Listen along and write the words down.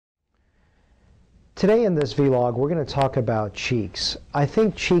Today in this vlog, we're going to talk about cheeks. I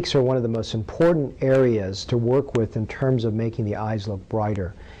think cheeks are one of the most important areas to work with in terms of making the eyes look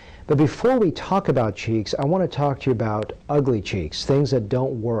brighter. But before we talk about cheeks, I want to talk to you about ugly cheeks, things that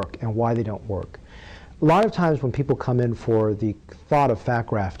don't work and why they don't work. A lot of times when people come in for the thought of fat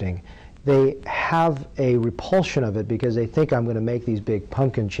grafting, they have a repulsion of it because they think I'm going to make these big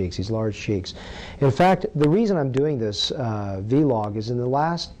pumpkin cheeks, these large cheeks. In fact, the reason I'm doing this vlog is in the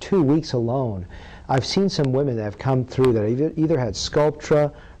last 2 weeks alone, I've seen some women that have come through that have either had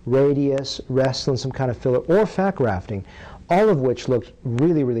Sculptra, Radius, Restylane, some kind of filler, or fat grafting, all of which looked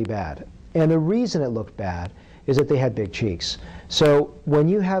really, really bad. And the reason it looked bad is that they had big cheeks. So when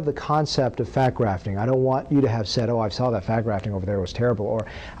you have the concept of fat grafting, I don't want you to have said, oh, I saw that fat grafting over there, it was terrible, or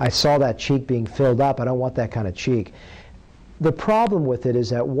I saw that cheek being filled up, I don't want that kind of cheek. The problem with it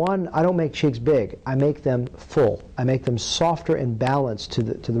is that, one, I don't make cheeks big. I make them full. I make them softer and balanced to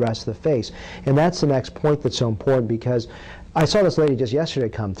the rest of the face. And that's the next point that's so important, because I saw this lady just yesterday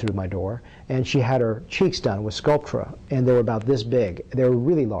come through my door, and she had her cheeks done with Sculptra, and they were about this big. They were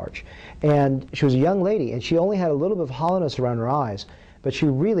really large. And she was a young lady, and she only had a little bit of hollowness around her eyes, but she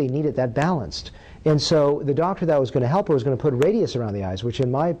really needed that balanced. And so the doctor that was going to help her was going to put Radius around the eyes, which in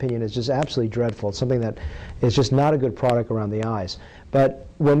my opinion is just absolutely dreadful. It's something that is just not a good product around the eyes. But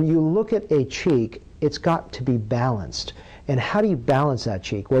when you look at a cheek, it's got to be balanced. And how do you balance that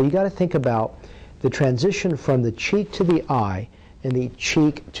cheek? Well, you got to think about the transition from the cheek to the eye and the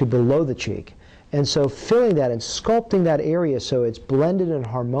cheek to below the cheek. And so filling that and sculpting that area so it's blended and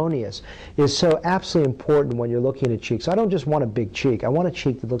harmonious is so absolutely important when you're looking at cheeks. I don't just want a big cheek. I want a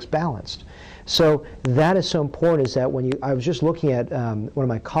cheek that looks balanced. So that is so important, is that when you, I was just looking at one of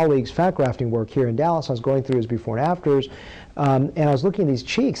my colleagues' fat grafting work here in Dallas. I was going through his before and afters, and I was looking at these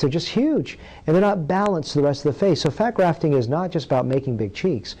cheeks. They're just huge, and they're not balanced to the rest of the face. So fat grafting is not just about making big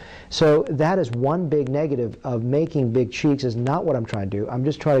cheeks. So that is one big negative of making big cheeks, is not what I'm trying to do. I'm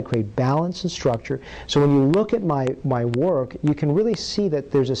just trying to create balance and structure. So when you look at my work, you can really see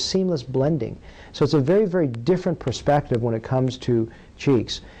that there's a seamless blending. So it's a very, very different perspective when it comes to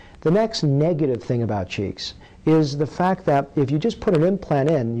cheeks. The next negative thing about cheeks is the fact that if you just put an implant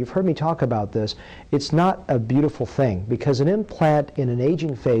in, you've heard me talk about this, it's not a beautiful thing, because an implant in an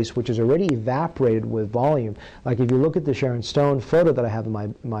aging face, which is already evaporated with volume, like if you look at the Sharon Stone photo that I have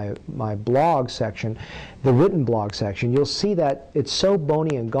in my blog section, the written blog section, you'll see that it's so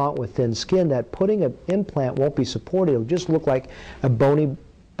bony and gaunt with thin skin that putting an implant won't be supported. It'll just look like a bony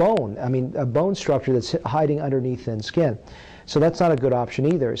bone, a bone structure that's hiding underneath thin skin. So that's not a good option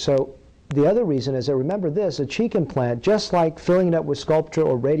either. So the other reason is that, remember this, a cheek implant, just like filling it up with Sculptra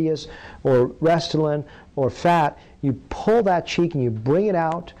or Radius or Restylane or fat, you pull that cheek and you bring it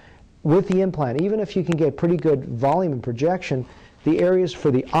out with the implant. Even if you can get pretty good volume and projection, the areas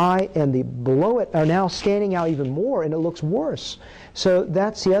for the eye and the below it are now standing out even more, and it looks worse. So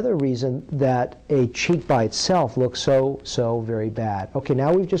that's the other reason that a cheek by itself looks so very bad. Okay,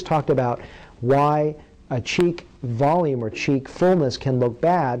 now we've just talked about why a cheek volume or cheek fullness can look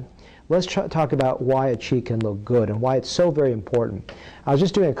bad. Let's talk about why a cheek can look good and why it's so very important. I was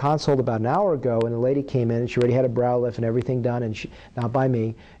just doing a consult about an hour ago, and the lady came in and she already had a brow lift and everything done, and not by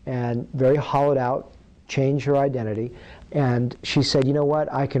me, and very hollowed out, changed her identity. And she said, you know what,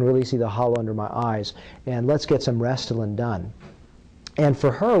 I can really see the hollow under my eyes, and let's get some Restylane done. And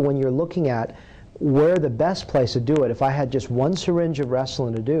for her, when you're looking at where the best place to do it, if I had just one syringe of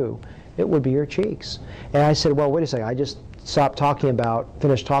Restylane to do, it would be your cheeks. And I said, well, wait a second, I just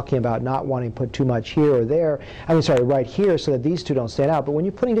finished talking about not wanting to put too much here or there, right here, so that these two don't stand out. But when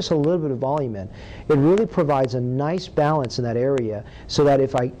you're putting just a little bit of volume in, it really provides a nice balance in that area, so that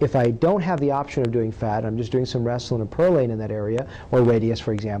if I don't have the option of doing fat, I'm just doing some Restylane and Perlane in that area, or Radius,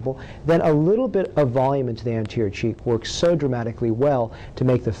 for example, then a little bit of volume into the anterior cheek works so dramatically well to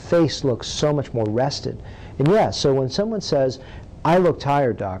make the face look so much more rested. And yeah, so when someone says, I look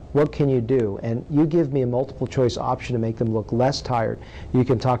tired, doc, what can you do? And you give me a multiple choice option to make them look less tired. You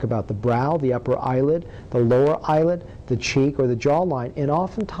can talk about the brow, the upper eyelid, the lower eyelid, the cheek, or the jawline. And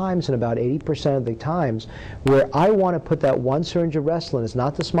oftentimes, in about 80% of the times, where I want to put that one syringe of Restylane is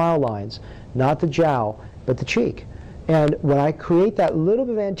not the smile lines, not the jowl, but the cheek. And when I create that little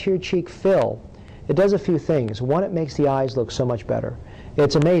bit of anterior cheek fill, it does a few things. One, it makes the eyes look so much better.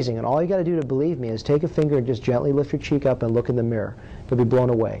 It's amazing, and all you got to do to believe me is take a finger and just gently lift your cheek up and look in the mirror. You'll be blown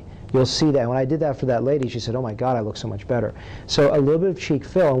away. You'll see that. When I did that for that lady, she said, oh my God, I look so much better. So a little bit of cheek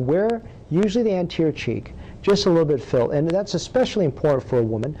fill, and where usually the anterior cheek just a little bit filled. And that's especially important for a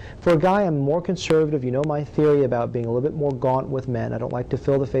woman. For a guy, I'm more conservative. You know my theory about being a little bit more gaunt with men. I don't like to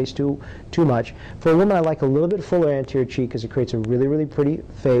fill the face too much. For a woman, I like a little bit fuller anterior cheek because it creates a really, really pretty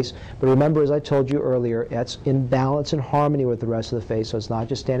face. But remember, as I told you earlier, it's in balance and harmony with the rest of the face, so it's not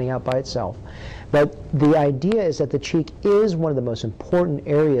just standing out by itself. But the idea is that the cheek is one of the most important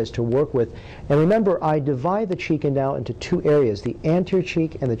areas to work with. And remember, I divide the cheek now into two areas, the anterior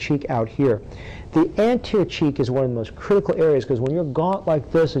cheek and the cheek out here. The anterior cheek is one of the most critical areas because when you're gaunt like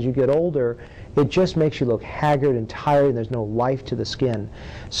this as you get older, it just makes you look haggard and tired and there's no life to the skin.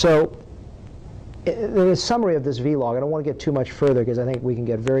 So in the summary of this vlog, I don't want to get too much further because I think we can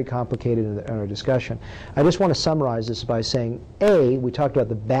get very complicated in our discussion. I just want to summarize this by saying, A, we talked about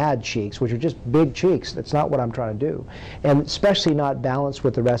the bad cheeks, which are just big cheeks. That's not what I'm trying to do. And especially not balanced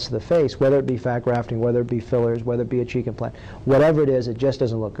with the rest of the face, whether it be fat grafting, whether it be fillers, whether it be a cheek implant. Whatever it is, it just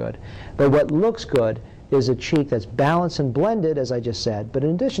doesn't look good. But what looks good is a cheek that's balanced and blended, as I just said. But in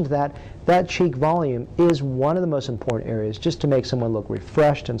addition to that, that cheek volume is one of the most important areas just to make someone look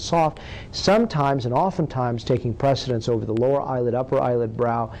refreshed and soft, sometimes and oftentimes taking precedence over the lower eyelid, upper eyelid,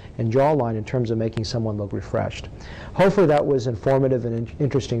 brow, and jawline in terms of making someone look refreshed. Hopefully that was informative and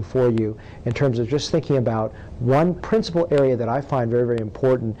interesting for you in terms of just thinking about one principal area that I find very, very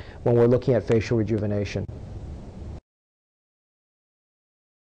important when we're looking at facial rejuvenation.